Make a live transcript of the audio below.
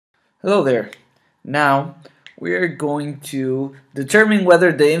Hello there. Now we are going to determine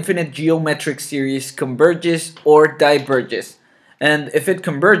whether the infinite geometric series converges or diverges. And if it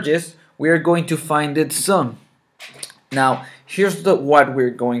converges, we are going to find its sum. Now, here's what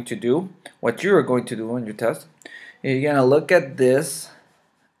we're going to do, what you are going to do on your test. You're going to look at this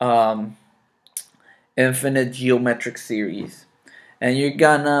infinite geometric series and you're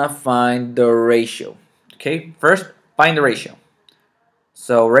gonna find the ratio. Okay, first find the ratio.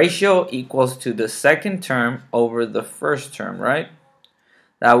 So ratio equals to the second term over the first term, right?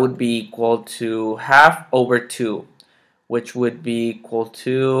 That would be equal to half over 2, which would be equal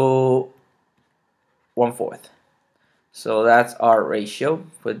to 1/4. So that's our ratio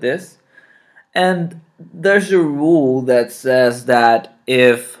for this. And there's a rule that says that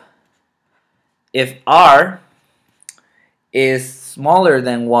if r is smaller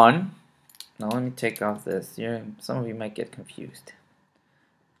than 1, now let me take off this here. Some of you might get confused.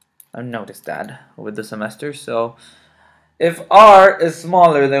 I've noticed that over the semester. So if r is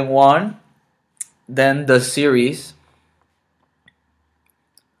smaller than 1, then the series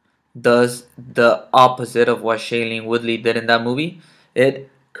does the opposite of what Shailene Woodley did in that movie. It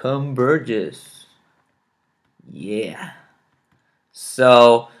converges. Yeah.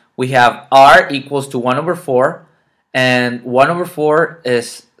 So we have r equals to 1/4, and 1/4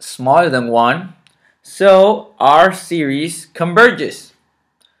 is smaller than 1. So our series converges.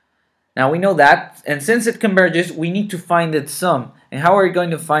 Now we know that, and since it converges, we need to find its sum. And how are we going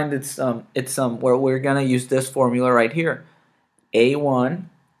to find its sum? Well, we're going to use this formula right here. A1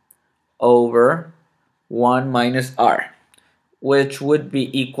 over 1 minus r, which would be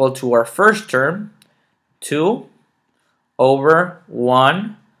equal to our first term, 2 over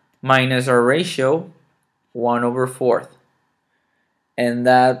 1 minus our ratio, 1/4. And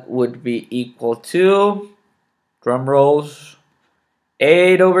that would be equal to, drum rolls,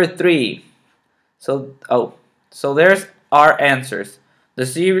 8/3. So there's our answers. The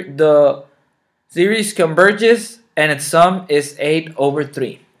series converges and its sum is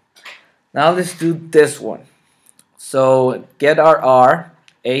 8/3. Now let's do this one. So get our r,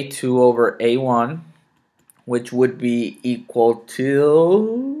 a2 over a1, which would be equal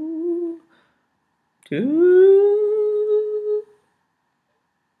to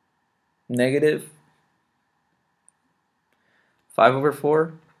negative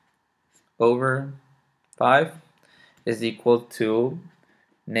 5/4 over 5 is equal to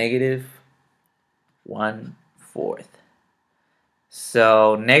negative 1/4.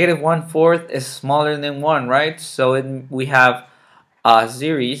 So negative 1/4 is smaller than 1, right? So we have a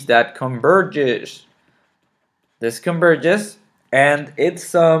series that converges. This converges, and its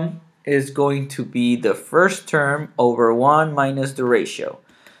sum is going to be the first term over 1 minus the ratio.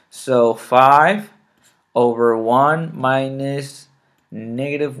 So 5 over 1 minus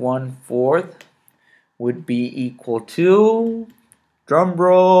negative 1/4 would be equal to, drum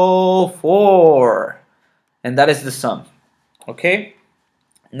roll, 4. And that is the sum. Okay?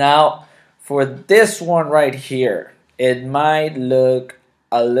 Now, for this one right here, it might look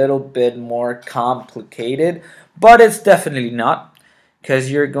a little bit more complicated, but it's definitely not,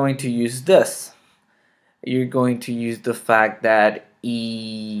 because you're going to use this. You're going to use the fact that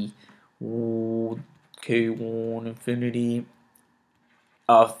K1 infinity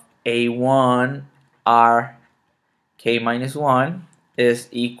of A1 R K minus 1 is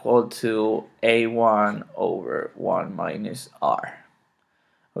equal to A1 over 1 minus R.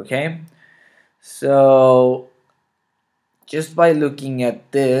 Okay? So just by looking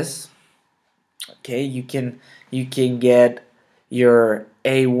at this, okay, you can get your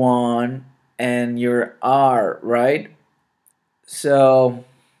A1 and your R, right? So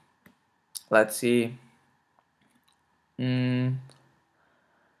let's see.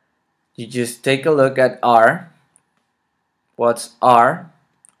 You just take a look at R. What's R?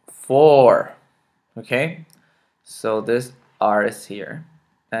 4. Okay? So this R is here,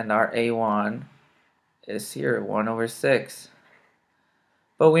 and our A1 is here, 1/6.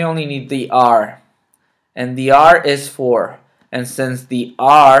 But we only need the R, and the R is 4. And since the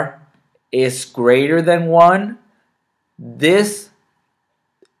R is greater than 1, this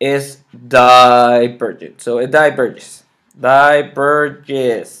is divergent. So it diverges.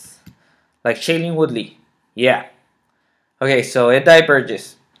 Diverges. Like Shailene Woodley. Yeah. Okay, so it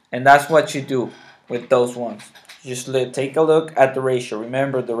diverges. And that's what you do with those ones. Just take a look at the ratio.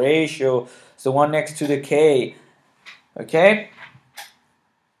 Remember, the ratio is the one next to the K. Okay?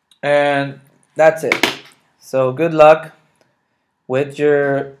 And that's it. So good luck with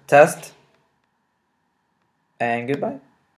your test. And goodbye.